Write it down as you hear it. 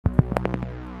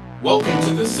Welcome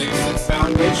to the Sixsense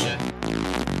Foundation.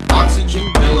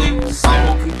 Oxygen billing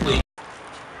cycle complete.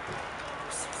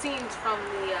 Scenes from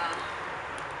the New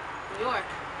York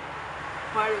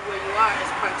part of where you are is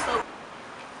Park Slope.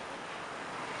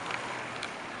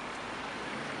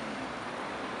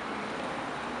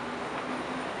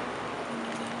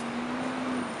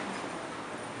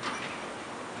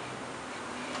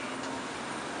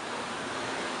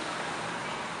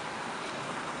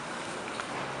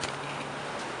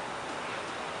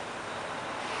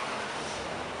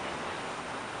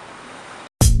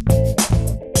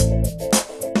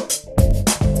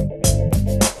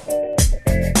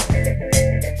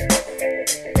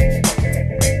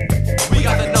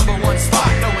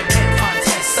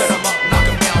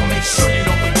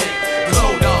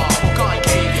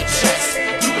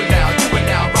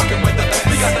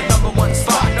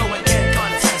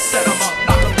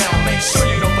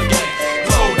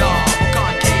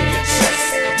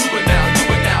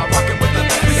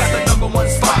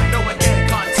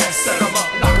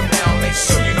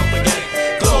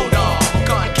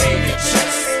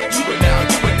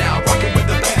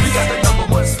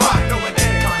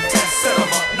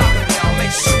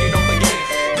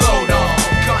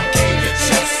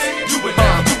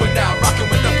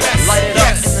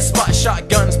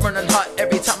 Shotguns burning hot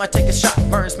every time I take a shot.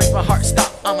 Burns make my heart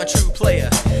stop. I'm a true player.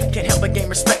 Can't help but gain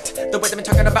respect. The way they've been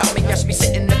talking about me, I should be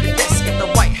sitting at the desk at the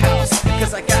White House.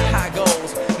 Cause I got high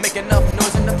goals. Make enough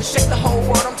noise enough to shake the whole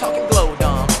world. I'm talking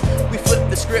Glo-Dom. We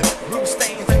flipped the script. Roof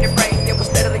stains on your brain. It was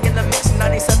steadily in the mix.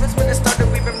 97's when it started.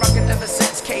 We've been rocking ever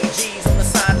since. KG's on the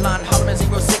sideline. Hollering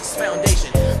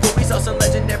 6sensefoundation. But we saw some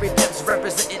legendary pimps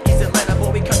representing East Atlanta. Boy,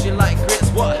 we country like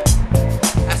grits. What?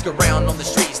 Ask around on the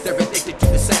streets. They're addicted to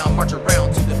the sound. March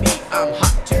around to the beat. I'm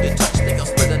hot to the touch. Think I'll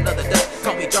split another dust.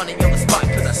 Call me Johnny on the spot.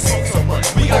 Cause I smoke so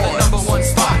much. We got the number one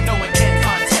spot. No one can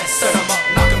contest. Set them up.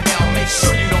 Knock them down. Make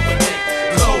sure you don't forget.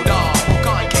 Glo-Dom.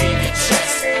 Concave your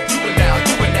chest. You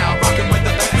and now. Rocking with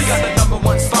the best. We got the number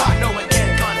one spot. No one can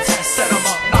contest. Set them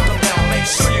up. Knock them down. Make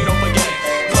sure you don't forget.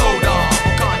 Glo-Dom.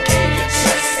 Concave your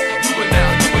chest. You and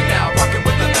now. Rocking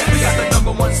with the best. We got the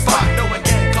number one spot. No one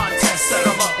can contest. Set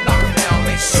them up. Knock them down.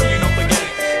 Make sure you don't forget.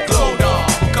 Glo-Dom.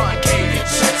 Concave your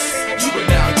chest. You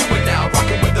and now.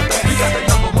 Rocking with the best. We got the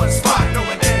number one spot. No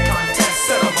one can contest.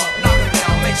 Set them up. Knock them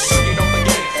down. Make sure you don't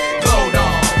forget.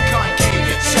 Glo-Dom. Concave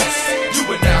your chest. You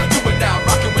and now.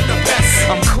 Rocking with the best.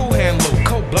 I'm cool hand Lou,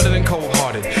 cold-blooded and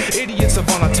cold-hearted. Idiot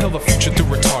savant, I tell the future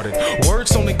through retarded.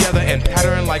 Words sewn together and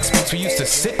pattern like sphinx. We used to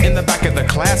sit in the back of the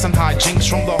class on hijinks.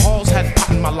 From the halls, had pot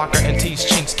in my locker and teased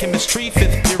chinks. Chemistry,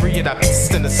 5th period, I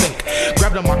pissed in the sink.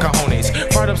 Grabbed up my cajones,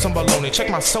 fried up some bologna. Check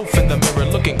myself in the mirror,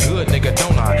 looking good, nigga,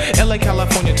 don't I? LA,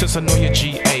 California to Sonoya,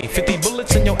 GA. 50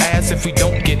 bullets in your ass if we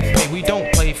don't get paid. We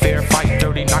don't play fair, fight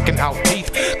dirty, knocking out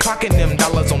teeth. Clocking them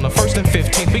dollars on the 1st and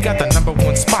 15th. We got the number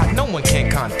one spot, no one can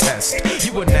contest.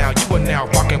 You are now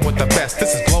rocking with the best.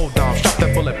 This is Glo-Dom, strap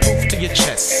that bulletproof to your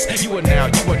chest. You are now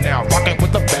rocking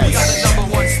with the best. We got the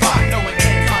number one spot, no one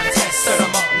can contest. Set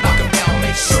them up, knock them down,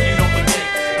 make sure you don't forget.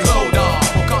 Glo-Dom,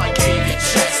 concave your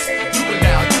chest. You and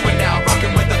now,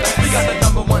 rocking with the best. We got the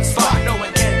number one spot, no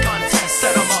one can contest.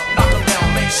 Set them up, knock them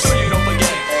down, make sure you don't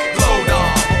forget. Glo-Dom,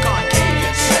 concave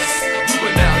your chest. You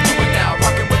and now,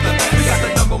 rocking with the best. We got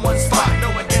the number one spot,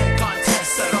 no one can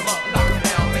contest. Set them up, knock them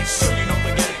down, make sure you don't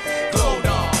forget.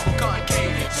 Glo-Dom,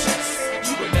 concave your chest.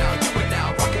 You and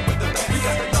now, rocking with the best. We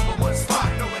got the number one spot,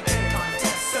 no one can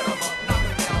contest. Set them up, knock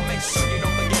them down, make sure you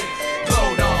don't forget.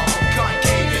 Glo-Dom,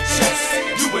 concave your chest.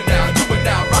 You and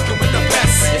now, rocking with the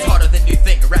best. It's harder than you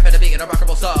think, rapping and being a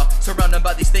rockable star. Surrounded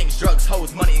by these things, drugs,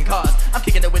 hoes, money, and cars. I'm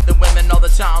kicking it with the women all the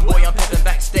time. Boy, I'm pimping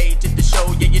backstage at the show.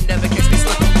 Yeah, you never catch me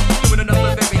slipping. Doing enough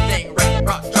of everything. Rap,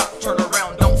 rock, drop, turn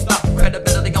around, don't stop.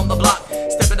 Credibility on the block.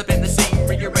 Stepping up in the scene,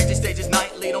 rearranging stages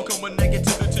nightly. Don't come with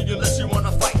negativity unless you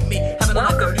wanna fight me. Having a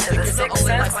life of music is the only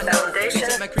life I know.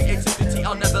 Featuring my creativity,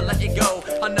 I'll never